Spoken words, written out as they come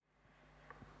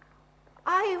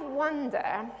I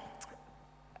wonder,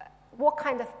 what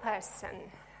kind of person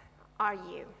are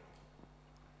you?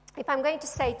 If I'm going to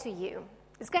say to you,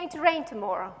 it's going to rain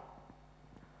tomorrow,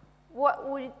 what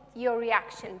would your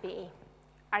reaction be?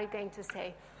 Are you going to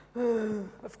say,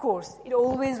 of course, it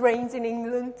always rains in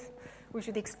England, we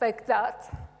should expect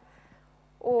that?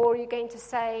 Or are you going to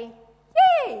say,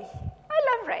 yay,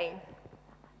 I love rain.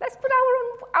 Let's put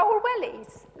our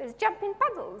wellies, let's jump in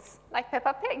puddles like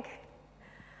Peppa Pig.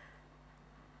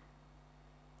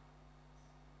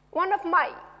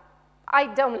 I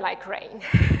don't like rain.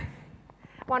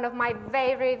 One of my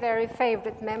very, very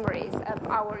favorite memories of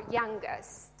our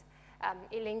youngest,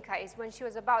 Ilinka, is when she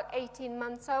was about 18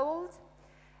 months old,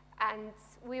 and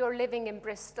we were living in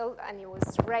Bristol, and it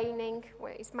was raining.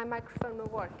 Wait, is my microphone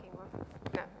not working?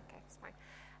 No, okay, it's fine.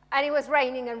 And it was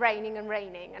raining and raining and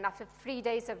raining, and after 3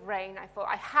 days of rain, I thought,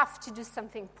 I have to do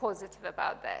something positive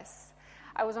about this.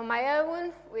 I was on my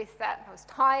own with that. I was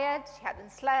tired, she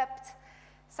hadn't slept,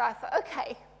 so I thought,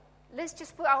 okay, let's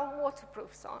just put our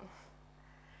waterproofs on.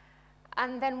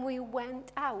 And then we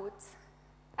went out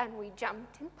and we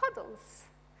jumped in puddles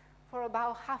for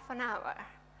about half an hour.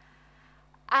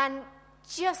 And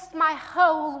just my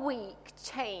whole week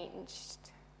changed.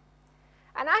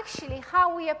 And actually,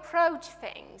 how we approach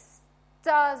things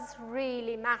does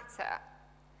really matter.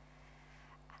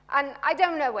 And I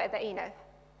don't know whether,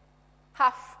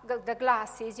 half the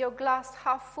glass, is your glass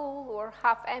half full or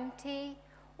half empty?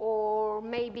 Or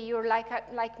maybe you're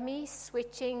like me,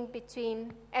 switching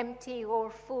between empty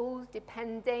or full,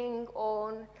 depending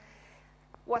on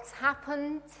what's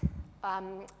happened.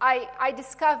 I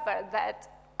discovered that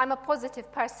I'm a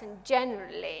positive person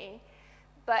generally,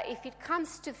 but if it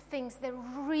comes to things that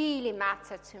really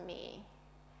matter to me,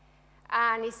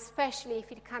 and especially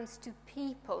if it comes to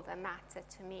people that matter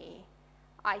to me,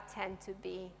 I tend to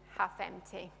be half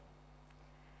empty.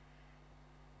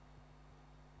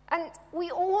 And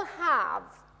we all have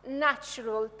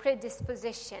natural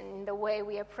predisposition in the way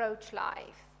we approach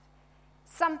life.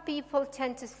 Some people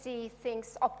tend to see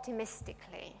things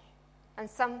optimistically, and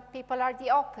some people are the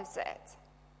opposite.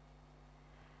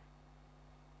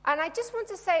 And I just want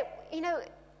to say,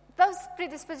 those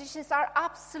predispositions are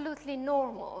absolutely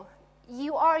normal.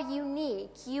 You are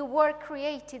unique. You were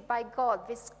created by God,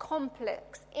 this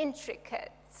complex,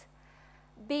 intricate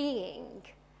being.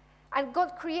 And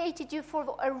God created you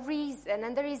for a reason,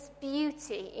 and there is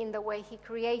beauty in the way He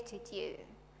created you.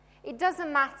 It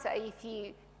doesn't matter if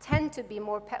you tend to be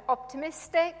more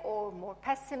optimistic or more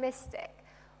pessimistic.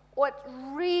 What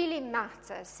really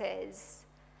matters is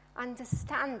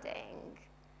understanding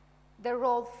the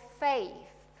role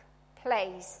faith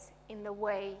plays in the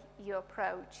way you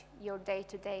approach your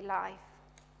day-to-day life.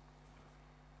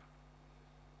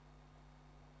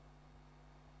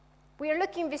 We are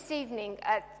looking this evening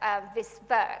at this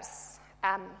verse,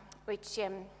 which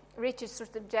Richard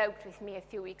sort of joked with me a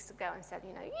few weeks ago and said,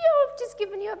 I've just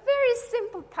given you a very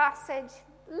simple passage,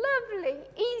 lovely,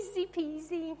 easy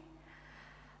peasy.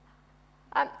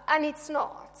 And it's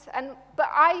not.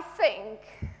 But I think,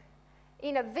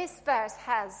 this verse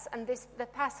has, and the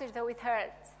passage that we heard,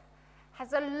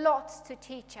 has a lot to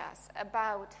teach us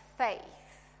about faith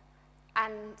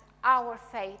and our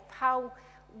faith,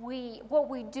 what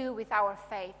we do with our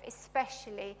faith,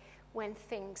 especially when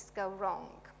things go wrong.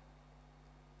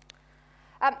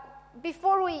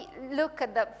 Before we look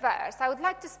at the verse, I would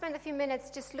like to spend a few minutes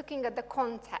just looking at the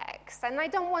context. And I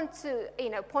don't want to,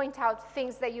 point out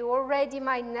things that you already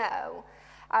might know,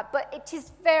 but it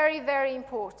is very, very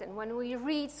important when we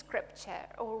read Scripture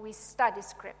or we study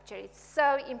Scripture. It's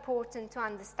so important to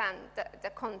understand the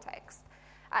context.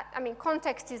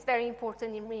 Context is very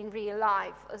important in real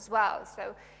life as well.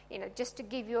 So, just to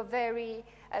give you a very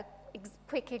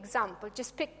quick example,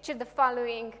 just picture the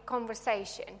following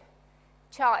conversation.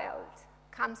 Child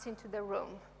comes into the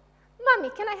room. Mommy,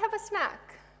 can I have a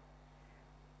snack?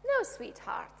 No,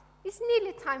 sweetheart. It's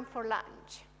nearly time for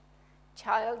lunch.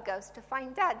 Child goes to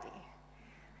find Daddy.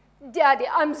 Daddy,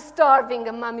 I'm starving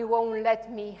and Mommy won't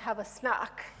let me have a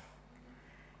snack.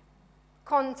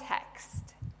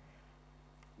 Context.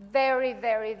 Very,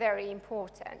 very, very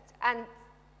important. And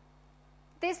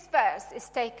this verse is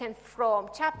taken from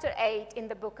chapter 8 in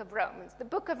the book of Romans. The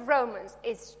book of Romans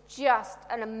is just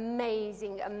an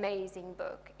amazing, amazing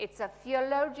book. It's a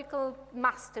theological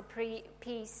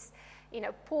masterpiece.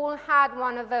 Paul had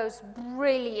one of those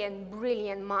brilliant,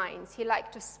 brilliant minds. He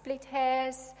liked to split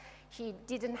hairs. He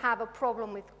didn't have a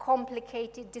problem with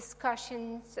complicated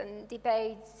discussions and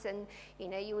debates. And,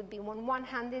 you would be on one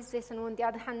hand is this, and on the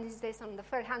other hand is this, and on the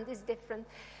third hand is different.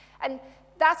 And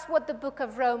that's what the book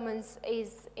of Romans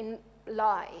is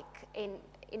like.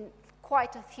 in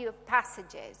quite a few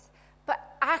passages. But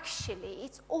actually,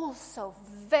 it's also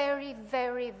very,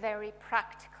 very, very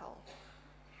practical.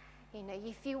 You know,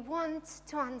 if you want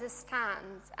to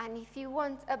understand, and if you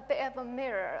want a bit of a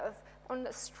mirror on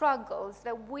the struggles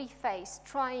that we face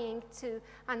trying to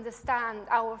understand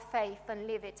our faith and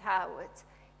live it out,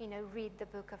 you know, read the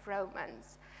book of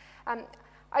Romans.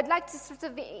 I'd like to sort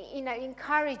of, you know,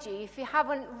 encourage you, if you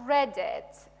haven't read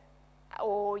it,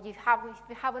 or if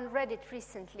you haven't read it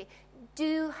recently,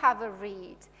 do have a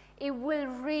read. It will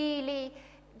really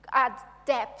add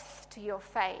depth to your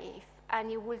faith,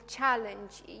 and it will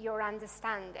challenge your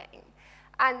understanding.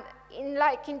 And in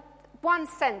one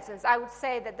sentence, I would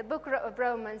say that the book of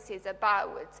Romans is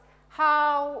about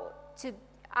how to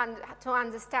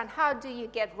understand, how do you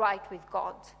get right with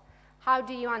God? How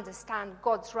do you understand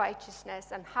God's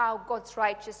righteousness, and how God's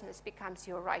righteousness becomes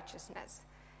your righteousness?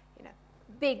 You know,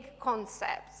 big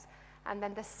concepts. And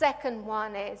then the second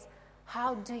one is,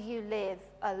 how do you live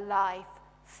a life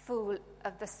full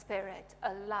of the Spirit,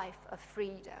 a life of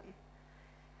freedom?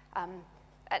 And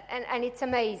it's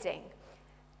amazing.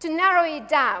 To narrow it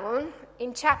down,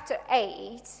 in chapter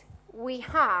 8, we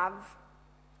have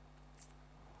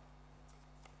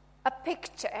a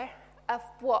picture of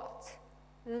what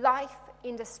life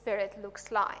in the Spirit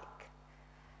looks like.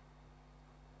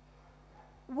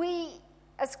 We,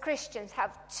 as Christians,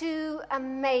 have two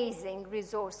amazing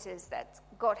resources that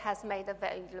God has made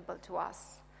available to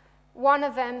us. One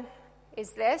of them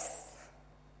is this.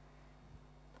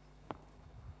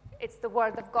 It's the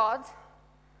Word of God.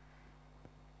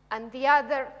 And the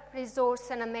other resource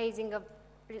and amazing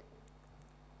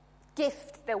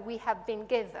gift that we have been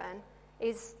given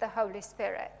is the Holy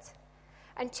Spirit.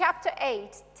 And chapter 8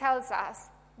 tells us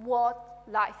what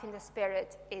life in the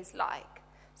Spirit is like.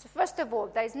 So first of all,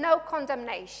 there is no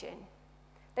condemnation.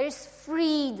 There is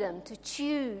freedom to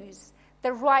choose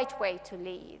the right way to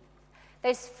live.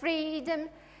 There's freedom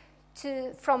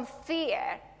from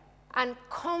fear and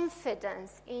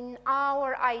confidence in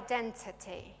our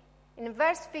identity. In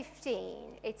verse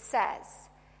 15, it says,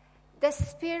 "The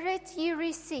Spirit you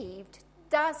received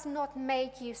does not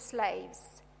make you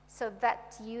slaves, so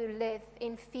that you live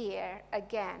in fear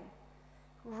again.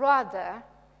 Rather,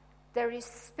 the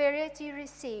Spirit you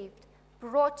received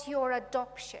brought your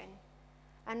adoption,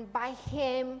 and by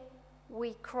him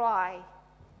we cry,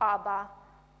 Abba,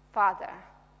 Father,"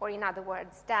 or in other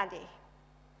words, Daddy.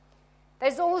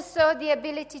 There's also the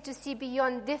ability to see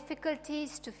beyond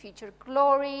difficulties to future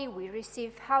glory. We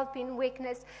receive help in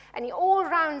weakness. And it all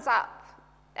rounds up,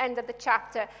 end of the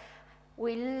chapter.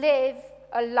 We live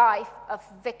a life of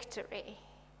victory.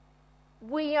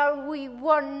 We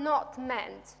were not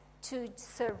meant to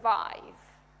survive.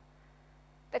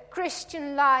 The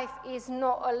Christian life is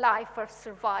not a life of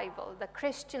survival. The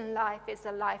Christian life is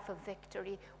a life of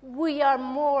victory. We are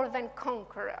more than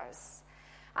conquerors.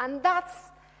 And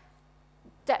that's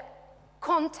the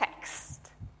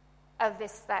context of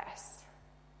this verse.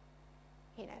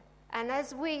 You know, and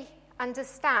as we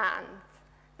understand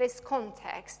this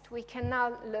context, we can now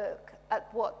look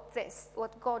at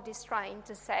what God is trying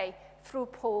to say through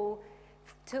Paul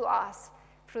to us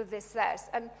through this verse.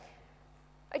 And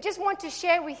I just want to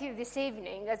share with you this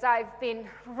evening, as I've been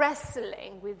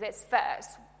wrestling with this verse,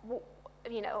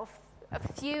 you know, a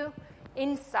few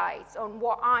insights on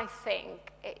what I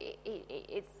think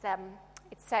it's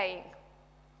saying.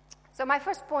 So my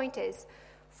first point is,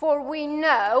 for we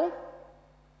know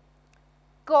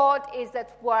God is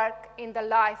at work in the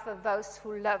life of those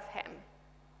who love him.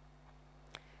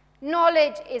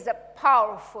 Knowledge is a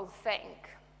powerful thing,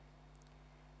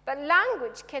 but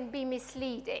language can be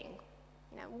misleading.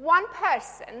 You know, one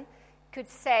person could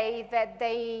say that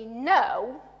they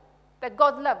know that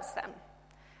God loves them.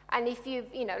 And if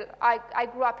I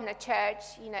grew up in a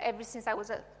church, ever since I was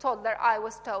a toddler, I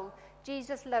was told,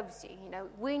 Jesus loves you,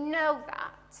 we know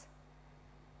that.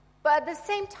 But at the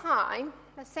same time,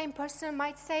 the same person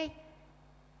might say,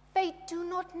 they do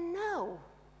not know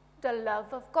the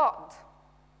love of God.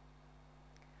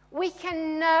 We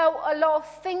can know a lot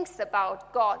of things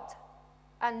about God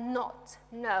and not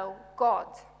know God.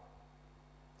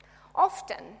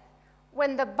 Often,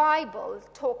 when the Bible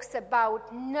talks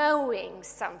about knowing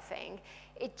something,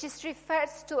 it just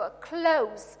refers to a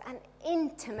close and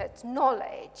intimate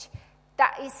knowledge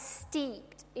that is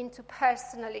steeped into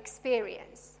personal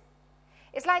experience.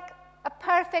 It's like a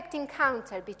perfect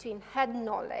encounter between head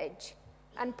knowledge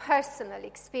and personal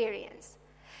experience.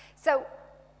 So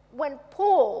when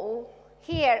Paul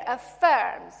here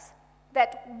affirms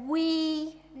that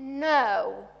we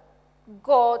know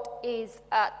God is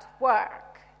at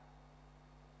work,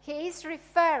 he is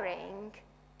referring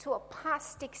to a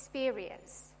past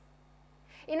experience.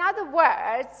 In other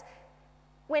words,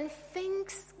 when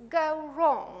things go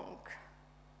wrong,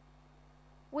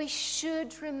 we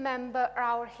should remember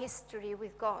our history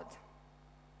with God.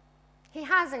 He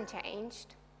hasn't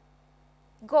changed.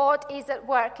 God is at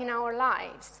work in our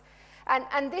lives.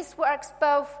 And this works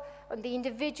both on the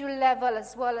individual level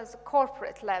as well as the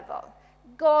corporate level.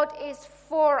 God is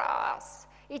for us.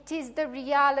 It is the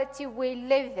reality we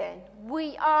live in.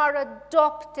 We are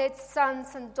adopted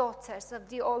sons and daughters of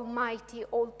the Almighty,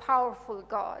 all-powerful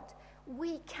God.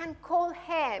 We can call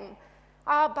him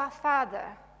Abba, Father,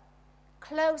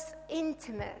 close,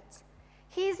 intimate.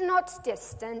 He's not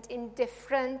distant,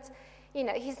 indifferent.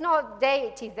 He's not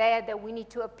deity there that we need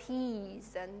to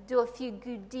appease and do a few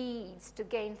good deeds to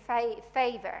gain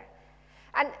favor.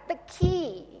 And the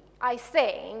key, I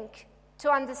think, to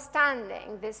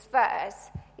understanding this verse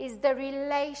is the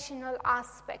relational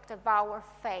aspect of our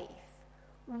faith.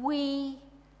 We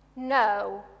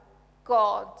know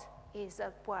God is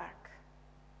at work.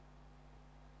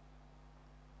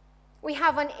 We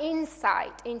have an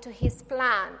insight into his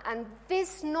plan, and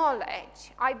this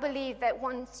knowledge, I believe that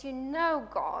once you know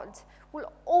God,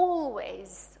 will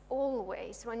always,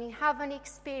 when you have an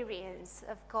experience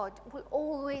of God, will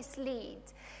always lead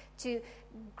to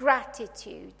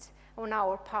gratitude on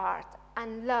our part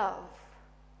and love.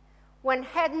 When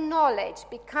head knowledge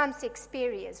becomes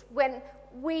experience, when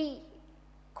we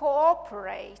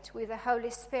cooperate with the Holy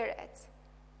Spirit,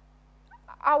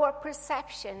 our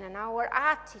perception and our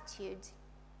attitude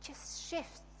just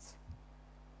shifts.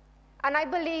 And I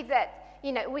believe that,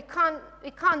 we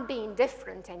can't be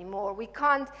indifferent anymore. We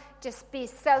can't just be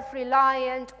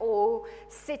self-reliant or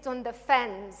sit on the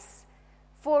fence,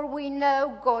 for we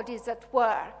know God is at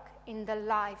work in the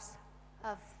lives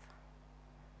of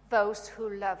those who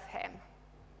love him.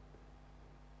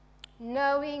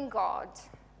 Knowing God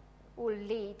will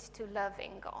lead to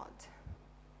loving God.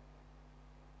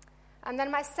 And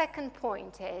then my second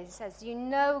point is, as you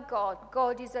know God,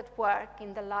 God is at work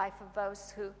in the life of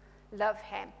those who love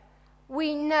him.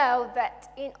 We know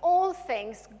that in all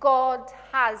things, God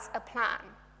has a plan.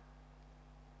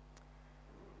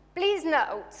 Please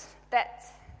note that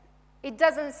it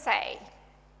doesn't say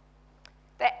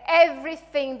that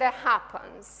everything that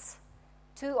happens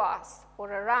to us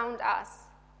or around us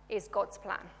is God's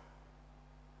plan.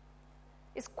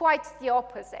 It's quite the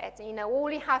opposite.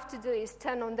 All you have to do is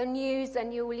turn on the news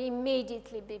and you will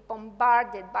immediately be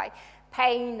bombarded by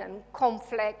pain and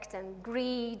conflict and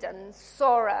greed and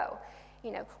sorrow.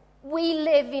 We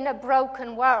live in a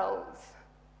broken world.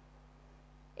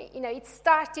 It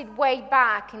started way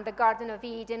back in the Garden of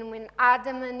Eden when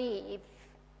Adam and Eve,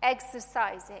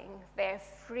 exercising their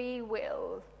free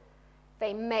will,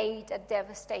 they made a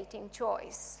devastating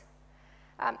choice.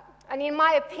 And in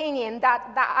my opinion,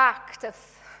 that act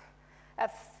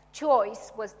of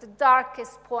choice was the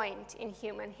darkest point in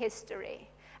human history.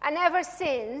 And ever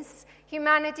since,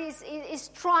 humanity is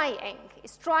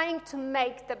trying to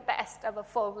make the best of a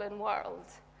fallen world.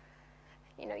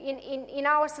 In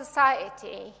our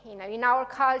society, in our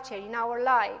culture, in our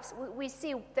lives, we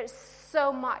see there's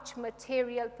so much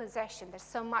material possession, there's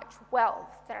so much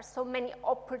wealth, there are so many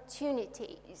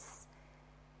opportunities.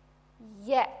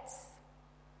 Yet,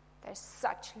 there's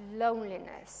such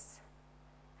loneliness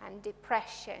and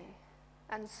depression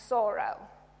and sorrow.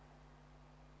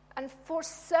 And for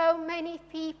so many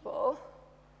people,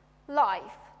 life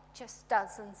just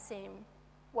doesn't seem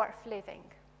worth living.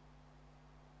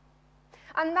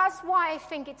 And that's why I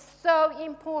think it's so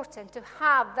important to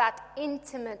have that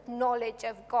intimate knowledge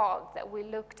of God that we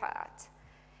looked at.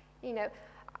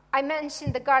 I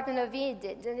mentioned the Garden of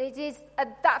Eden, and it is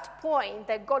at that point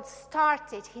that God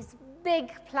started his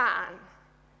big plan.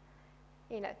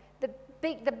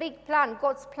 The big plan,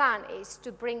 God's plan, is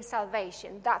to bring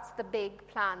salvation. That's the big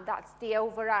plan. That's the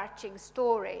overarching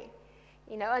story.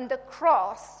 And the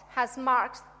cross has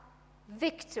marked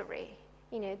victory.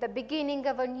 The beginning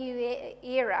of a new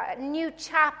era, a new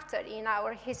chapter in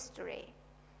our history.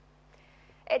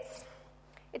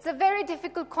 It's a very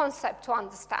difficult concept to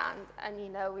understand, and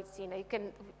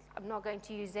I'm not going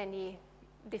to use any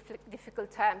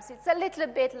difficult terms. It's a little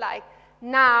bit like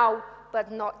now, but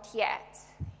not yet.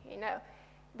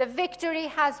 The victory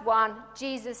has won.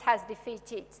 Jesus has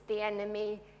defeated the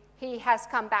enemy. He has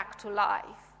come back to life.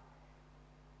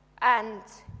 And,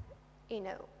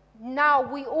 now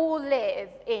we all live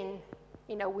in,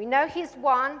 we know he's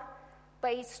won,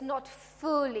 but it's not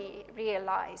fully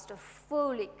realized or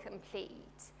fully complete.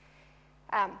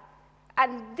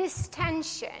 And this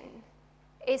tension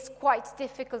is quite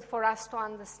difficult for us to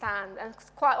understand. And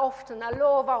quite often, a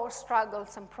lot of our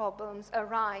struggles and problems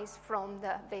arise from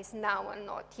this now and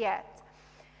not yet.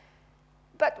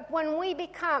 But when we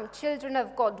become children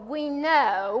of God, we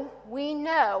know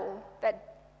that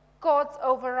God's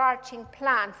overarching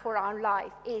plan for our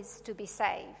life is to be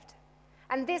saved.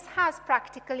 And this has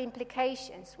practical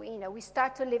implications. We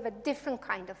start to live a different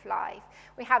kind of life.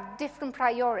 We have different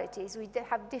priorities. We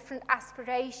have different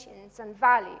aspirations and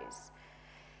values.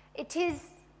 It is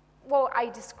what I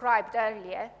described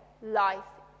earlier, life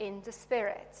in the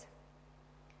Spirit.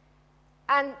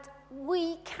 And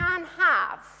we can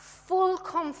have full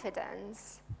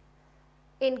confidence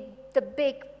in the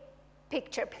big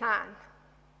picture plan.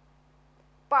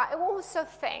 But I also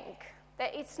think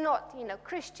that it's not,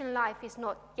 Christian life is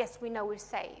not, yes, we know we're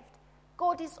saved.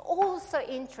 God is also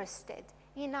interested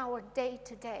in our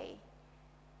day-to-day,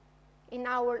 in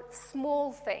our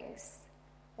small things.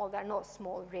 Well, they're not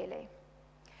small, really.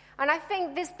 And I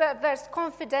think this verse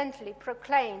confidently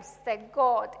proclaims that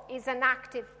God is an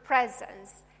active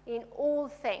presence in all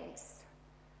things.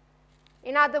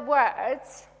 In other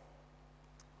words,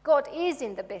 God is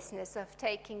in the business of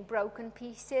taking broken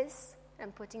pieces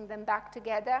and putting them back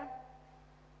together.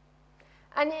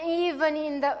 And even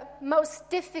in the most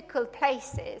difficult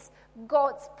places,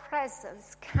 God's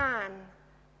presence can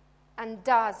and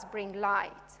does bring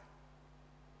light.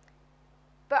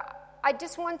 But I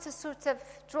just want to sort of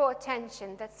draw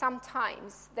attention that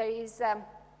sometimes there is a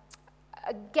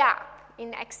gap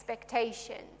in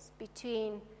expectations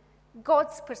between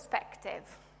God's perspective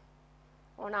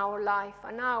on our life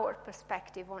and our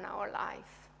perspective on our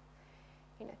life.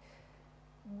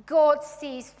 God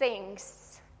sees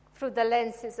things through the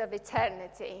lenses of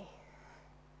eternity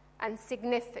and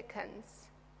significance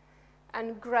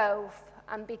and growth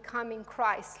and becoming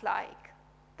Christ-like.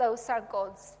 Those are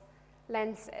God's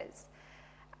lenses.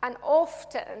 And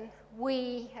often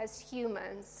we as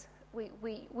humans,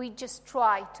 we just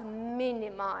try to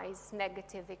minimize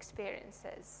negative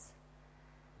experiences.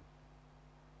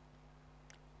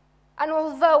 And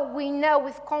although we know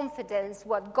with confidence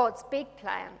what God's big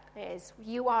plan is,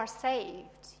 you are saved,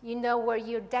 you know where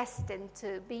you're destined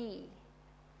to be,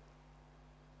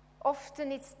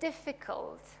 often it's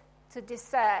difficult to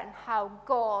discern how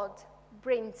God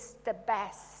brings the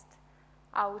best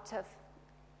out of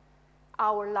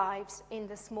our lives in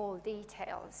the small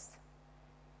details.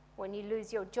 When you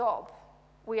lose your job,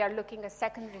 we are looking at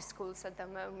secondary schools at the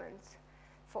moment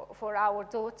for our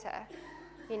daughter.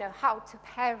 How to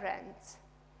parent,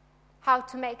 how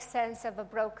to make sense of a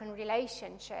broken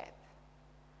relationship,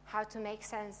 how to make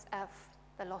sense of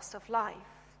the loss of life.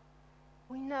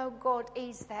 We know God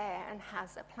is there and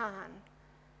has a plan.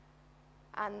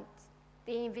 And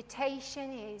the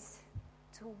invitation is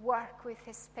to work with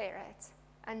His Spirit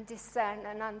and discern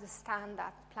and understand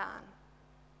that plan.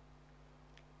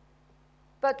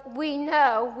 But we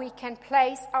know we can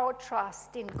place our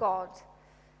trust in God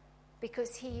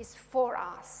because He is for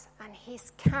us and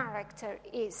His character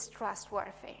is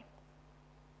trustworthy.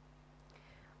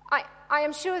 I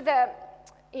am sure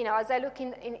that, as I look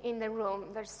in the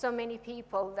room, there's so many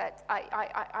people that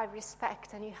I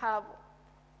respect, and you have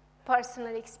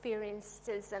personal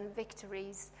experiences and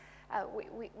victories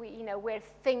where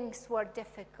things were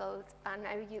difficult,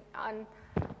 and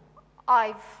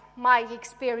my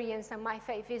experience and my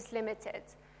faith is limited.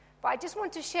 But I just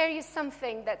want to share you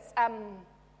something that's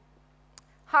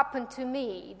happened to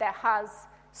me that has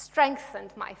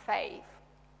strengthened my faith.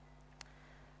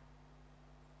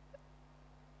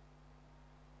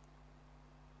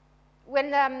 When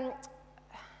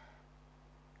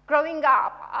growing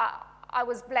up, I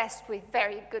was blessed with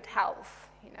very good health,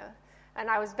 and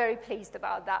I was very pleased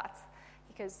about that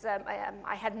because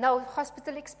I had no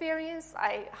hospital experience.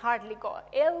 I hardly got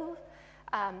ill.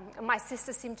 My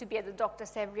sister seemed to be at the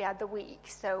doctor's every other week,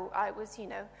 so I was,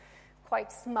 quite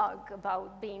smug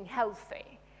about being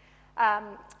healthy.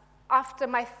 After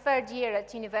my third year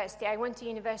at university, I went to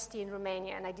university in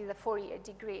Romania and I did a 4-year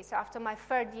degree. So after my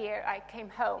third year, I came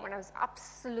home and I was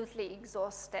absolutely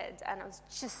exhausted, and I was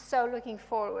just so looking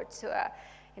forward to a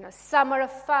summer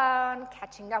of fun,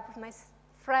 catching up with my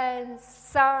friends,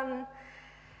 sun.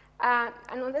 And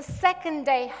on the second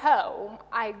day home,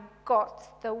 I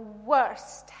got the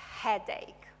worst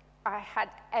headache I had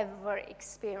ever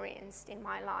experienced in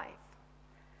my life.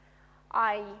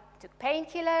 I took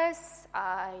painkillers,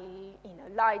 I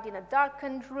lied in a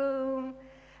darkened room,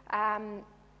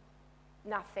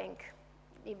 nothing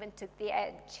even took the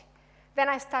edge. Then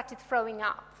I started throwing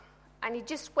up, and it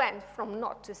just went from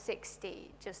 0 to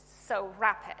 60, just so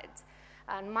rapid.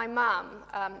 And my mom,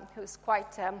 who's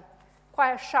quite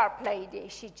quite a sharp lady.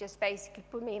 She just basically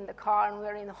put me in the car and we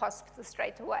were in the hospital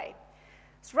straight away.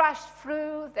 It's rushed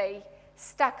through. They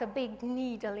stuck a big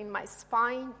needle in my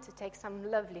spine to take some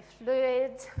lovely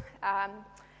fluid.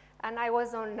 And I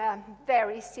was on a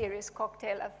very serious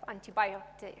cocktail of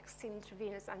antibiotics,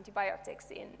 intravenous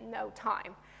antibiotics in no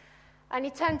time. And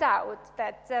it turned out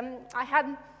that I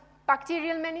had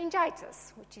bacterial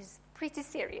meningitis, which is pretty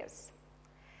serious.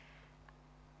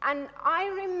 And I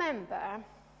remember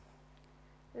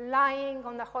lying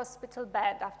on the hospital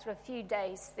bed after a few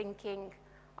days thinking,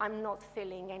 I'm not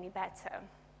feeling any better.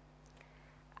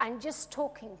 And just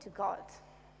talking to God.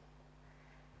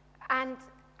 And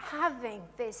having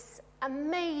this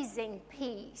amazing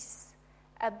peace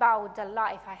about the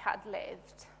life I had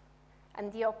lived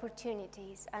and the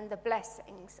opportunities and the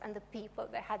blessings and the people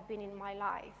that had been in my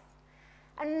life.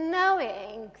 And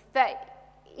knowing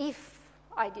that if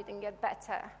I didn't get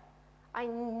better, I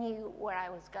knew where I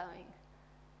was going.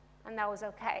 And that was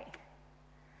okay.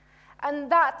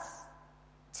 And that,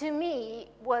 to me,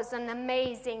 was an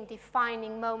amazing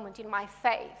defining moment in my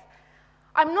faith.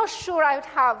 I'm not sure I would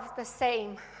have the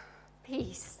same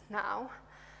peace now.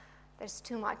 There's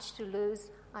too much to lose.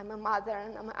 I'm a mother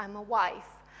and I'm a wife.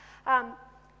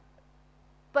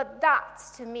 But that,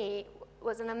 to me,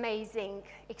 was an amazing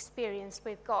experience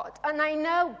with God. And I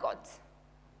know God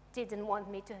didn't want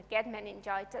me to get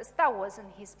meningitis. That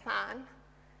wasn't his plan.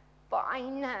 But I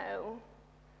know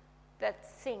that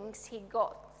he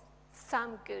got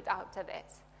some good out of it.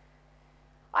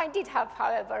 I did have,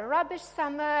 however, a rubbish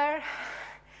summer.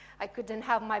 I couldn't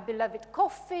have my beloved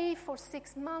coffee for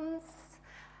 6 months.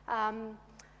 And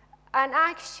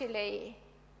actually,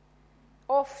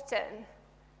 often,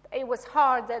 it was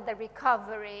harder, the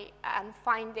recovery and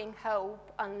finding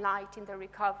hope and light in the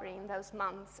recovery in those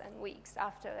months and weeks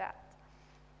after that.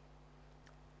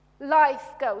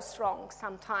 Life goes wrong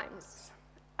sometimes.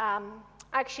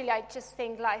 Actually, I just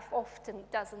think life often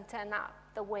doesn't turn out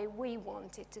the way we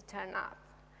want it to turn out.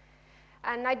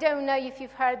 And I don't know if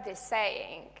you've heard this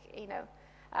saying,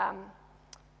 that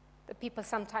people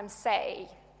sometimes say,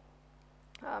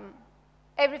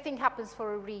 everything happens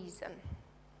for a reason.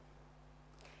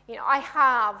 I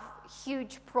have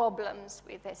huge problems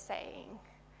with this saying.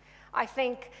 I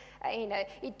think,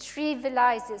 it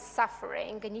trivializes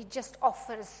suffering and it just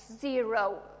offers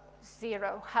zero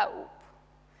hope.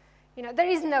 There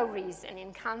is no reason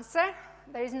in cancer.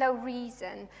 There is no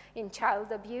reason in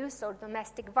child abuse or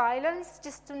domestic violence,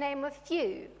 just to name a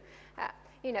few.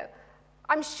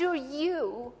 I'm sure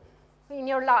you, in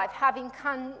your life, have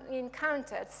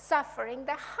encountered suffering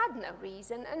that had no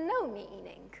reason and no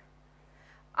meaning.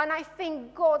 And I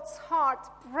think God's heart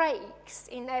breaks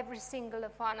in every single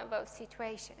one of those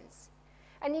situations.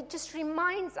 And it just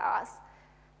reminds us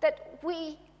that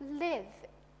we live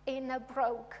in a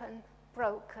broken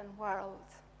world.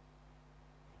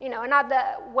 Another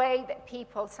way that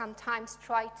people sometimes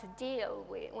try to deal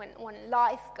with when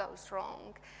life goes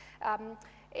wrong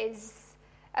is,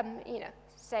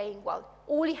 saying, well,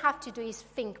 all you have to do is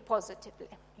think positively,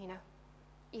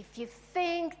 If you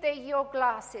think that your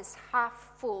glass is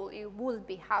half full, it will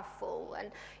be half full.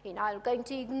 And, I'm going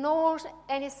to ignore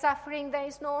any suffering that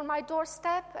is not on my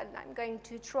doorstep, and I'm going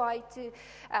to try to,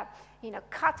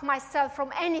 cut myself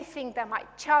from anything that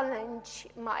might challenge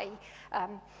my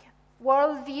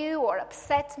worldview or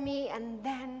upset me, and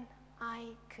then I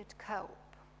could cope.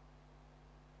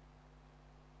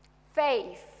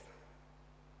 Faith,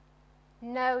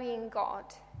 knowing God,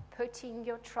 putting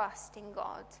your trust in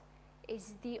God,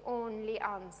 is the only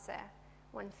answer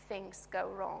when things go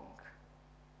wrong.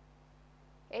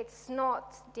 It's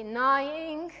not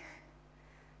denying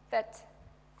that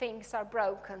things are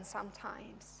broken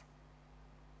sometimes.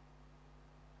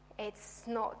 It's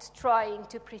not trying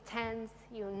to pretend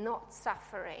you're not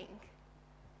suffering,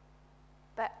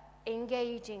 but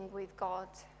engaging with God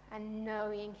and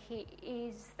knowing He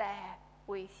is there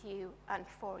with you and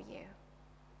for you.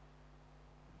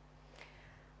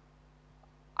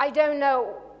 I don't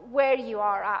know where you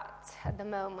are at the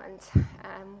moment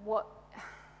and what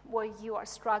you are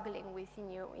struggling with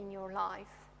in your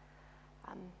life.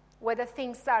 Whether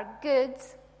things are good.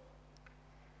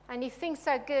 And if things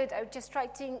are good, I would just try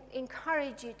to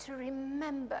encourage you to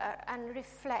remember and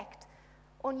reflect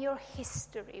on your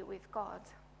history with God.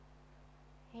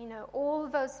 All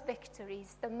those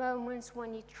victories, the moments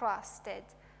when you trusted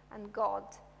and God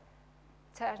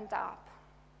turned up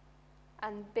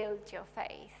and built your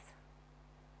faith.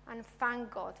 And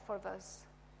thank God for those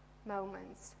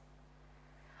moments.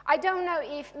 I don't know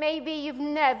if maybe you've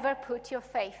never put your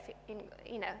faith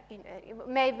in,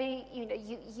 maybe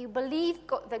you believe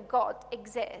that God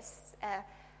exists,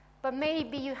 but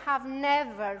maybe you have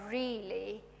never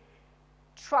really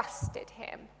trusted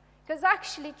him. Because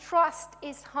actually, trust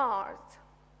is hard.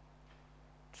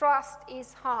 Trust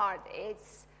is hard.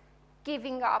 It's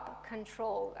giving up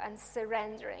control and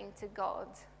surrendering to God.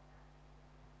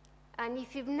 And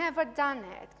if you've never done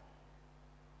it,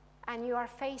 and you are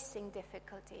facing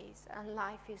difficulties, and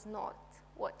life is not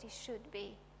what it should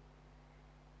be,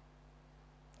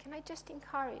 can I just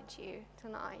encourage you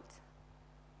tonight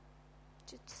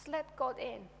to just let God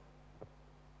in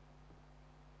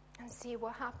and see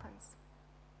what happens.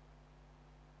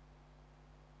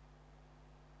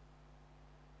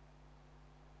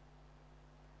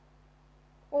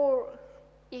 Or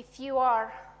if you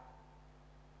are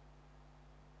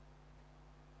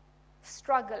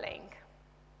struggling,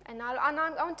 and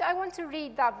I want to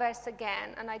read that verse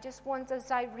again, and I just want,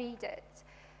 as I read it,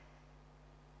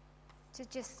 to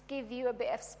just give you a bit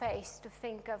of space to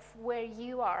think of where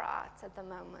you are at the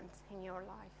moment in your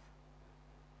life.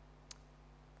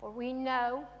 For we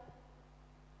know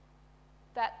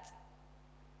that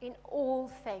in all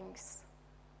things,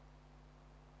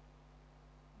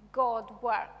 God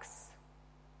works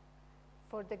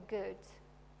for the good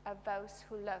of those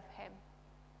who love him,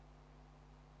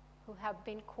 who have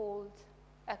been called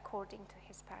according to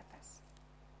his purpose.